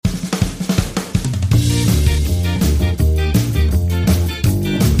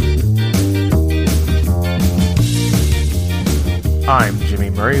I'm Jimmy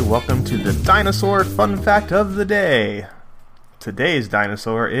Murray. Welcome to the Dinosaur Fun Fact of the Day. Today's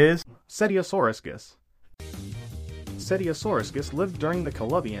dinosaur is Cetiosauriscus. Cetiosauriscus lived during the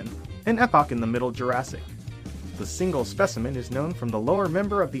Colubian, an epoch in the Middle Jurassic. The single specimen is known from the lower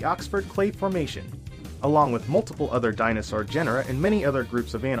member of the Oxford Clay Formation, along with multiple other dinosaur genera and many other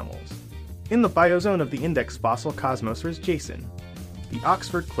groups of animals. In the biozone of the index fossil Cosmosauris jason. The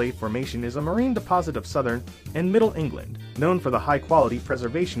Oxford Clay Formation is a marine deposit of southern and middle England, known for the high-quality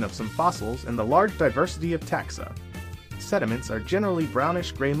preservation of some fossils and the large diversity of taxa. Sediments are generally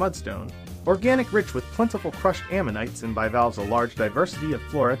brownish-gray mudstone, organic rich with plentiful crushed ammonites, and bivalves a large diversity of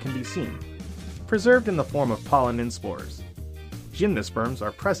flora can be seen, preserved in the form of pollen and spores. Gymnosperms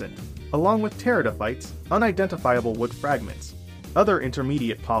are present, along with pteridophytes, unidentifiable wood fragments, other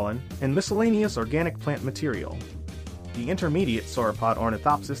intermediate pollen, and miscellaneous organic plant material. The intermediate sauropod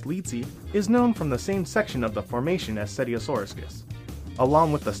Ornithopsis leedsii is known from the same section of the formation as Cetiosauriscus,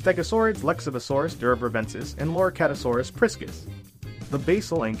 along with the Stegosaurids Lexivosaurus durabravensis and Loricatosaurus priscus, the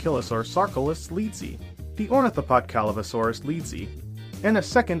basal Ankylosaur Sarcolis leedsii, the ornithopod Calavosaurus leedsii, and a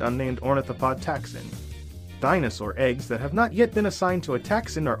second unnamed ornithopod taxon. Dinosaur eggs that have not yet been assigned to a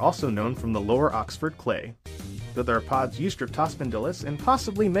taxon are also known from the lower Oxford clay. The theropods Eustreptospondylus and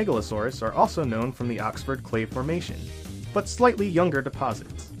possibly Megalosaurus are also known from the Oxford Clay Formation, but slightly younger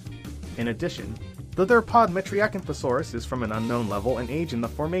deposits. In addition, the theropod Metriacanthosaurus is from an unknown level and age in the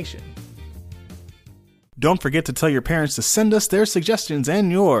formation. Don't forget to tell your parents to send us their suggestions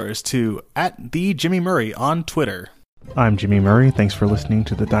and yours to @TheJimmyMurray on Twitter. I'm Jimmy Murray. Thanks for listening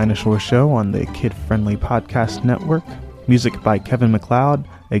to The Dinosaur Show on the Kid-Friendly Podcast Network. Music by Kevin MacLeod.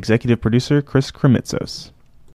 Executive producer Chris Kremitzos.